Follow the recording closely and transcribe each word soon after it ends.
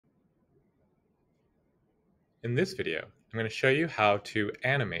In this video, I'm going to show you how to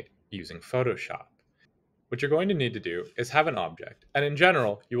animate using Photoshop. What you're going to need to do is have an object, and in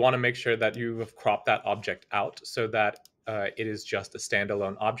general, you want to make sure that you have cropped that object out so that it is just a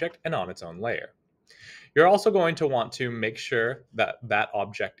standalone object and on its own layer. You're also going to want to make sure that that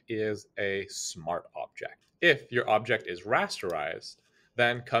object is a smart object. If your object is rasterized,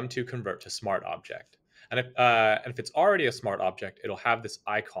 then come to convert to smart object. And if it's already a smart object, it'll have this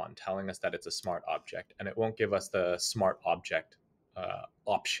icon telling us that it's a smart object, and it won't give us the smart object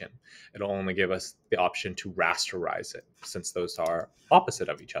option. It'll only give us the option to rasterize it, since those are opposite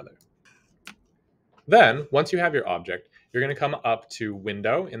of each other. Then, once you have your object, you're going to come up to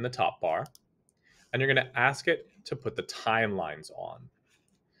Window in the top bar, and you're going to ask it to put the timelines on.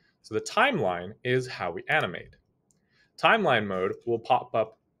 So the timeline is how we animate. Timeline mode will pop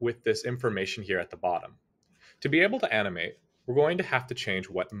up with this information here at the bottom. To be able to animate, we're going to have to change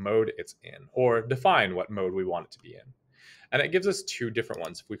what mode it's in, or define what mode we want it to be in. And it gives us two different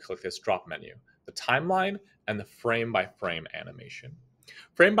ones if we click this drop menu, the timeline and the frame by frame animation.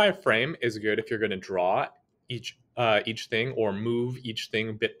 Frame by frame is good if you're going to draw each thing or move each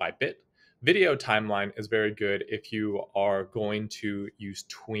thing bit by bit. Video timeline is very good if you are going to use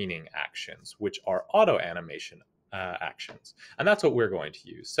tweening actions, which are auto animation actions. And that's what we're going to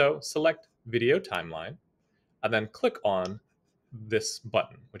use. So select video timeline and then click on this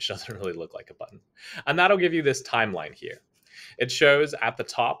button, which doesn't really look like a button. And that'll give you this timeline here. It shows at the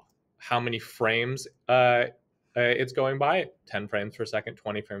top how many frames it's going by, 10 frames per second,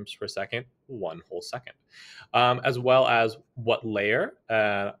 20 frames per second, 1 whole second, as well as what layer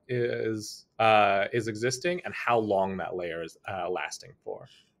is existing and how long that layer is lasting for.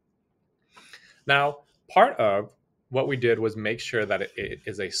 Now, part of what we did was make sure that it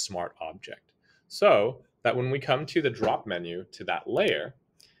is a smart object, so that when we come to the drop menu to that layer,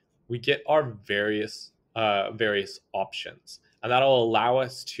 we get our various options, and that'll allow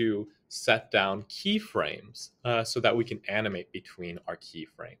us to set down keyframes so that we can animate between our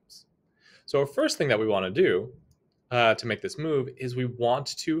keyframes. So our first thing that we want to do to make this move is we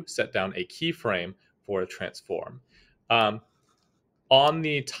want to set down a keyframe for a transform. On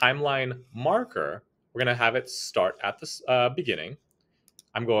the timeline marker, we're going to have it start at the beginning.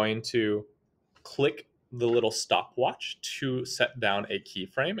 I'm going to click the little stopwatch to set down a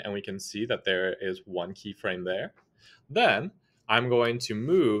keyframe, and we can see that there is one keyframe there. Then I'm going to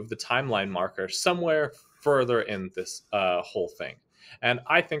move the timeline marker somewhere further in this whole thing. And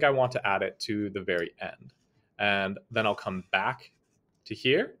I think I want to add it to the very end. And then I'll come back to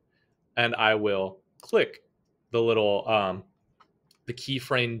here, and I will click the little the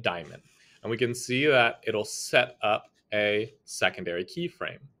keyframe diamond. And we can see that it'll set up a secondary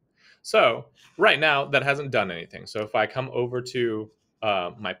keyframe. So right now that hasn't done anything. So if I come over to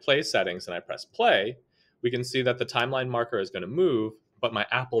my play settings and I press play, we can see that the timeline marker is going to move, but my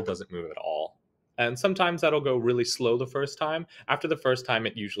apple doesn't move at all. And sometimes that'll go really slow the first time. After the first time,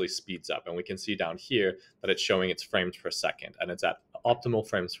 it usually speeds up. And we can see down here that it's showing its frames per second. And it's at optimal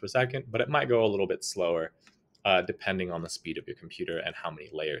frames per second, but it might go a little bit slower depending on the speed of your computer and how many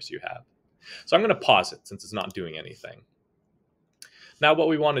layers you have. So I'm going to pause it since it's not doing anything. Now what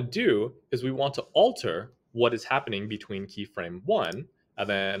we want to do is we want to alter what is happening between keyframe 1 and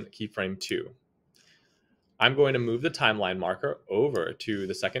then keyframe 2. I'm going to move the timeline marker over to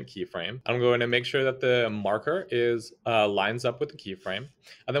the second keyframe. I'm going to make sure that the marker is lines up with the keyframe.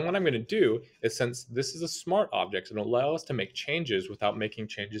 And then what I'm going to do is, since this is a smart object, it'll allow us to make changes without making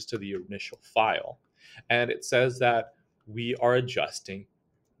changes to the initial file. And it says that we are adjusting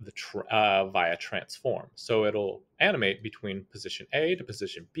via transform. So it'll animate between position A to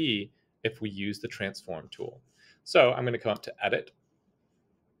position B if we use the transform tool. So I'm going to come up to edit,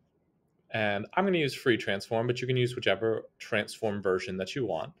 and I'm going to use free transform, but you can use whichever transform version that you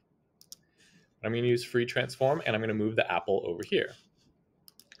want. I'm going to use free transform, and I'm going to move the apple over here.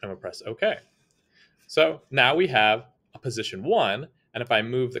 I'm going to press OK. So now we have a position 1, and if I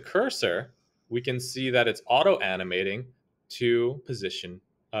move the cursor, we can see that it's auto animating to position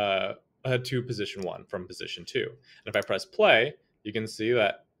 1 from position 2. And if I press play, you can see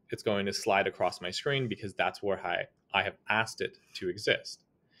that it's going to slide across my screen because that's where I have asked it to exist.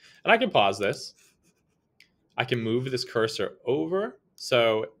 And I can pause this. I can move this cursor over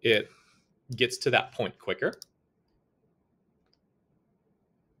so it gets to that point quicker,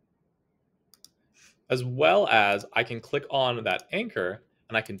 as well as I can click on that anchor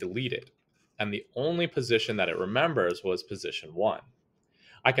and I can delete it. And the only position that it remembers was position 1.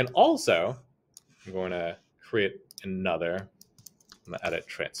 I can also, I'm going to create another, I'm going to edit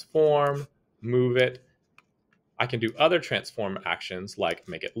transform, move it. I can do other transform actions like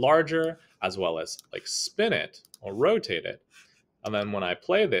make it larger, as well as like spin it or rotate it. And then when I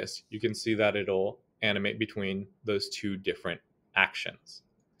play this, you can see that it'll animate between those two different actions.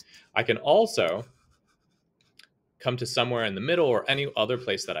 I can also come to somewhere in the middle or any other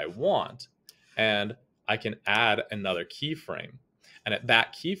place that I want, and I can add another keyframe. And at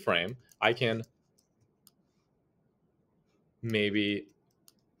that keyframe, I can maybe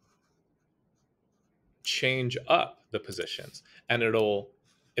change up the positions, and it'll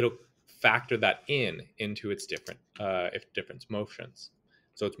factor that into its different motions.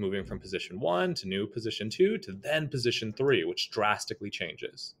 So it's moving from position 1 to new position 2 to then position 3, which drastically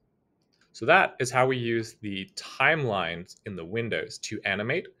changes. So that is how we use the timelines in the windows to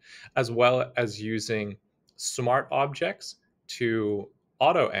animate, as well as using smart objects to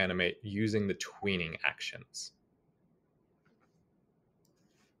auto animate using the tweening actions.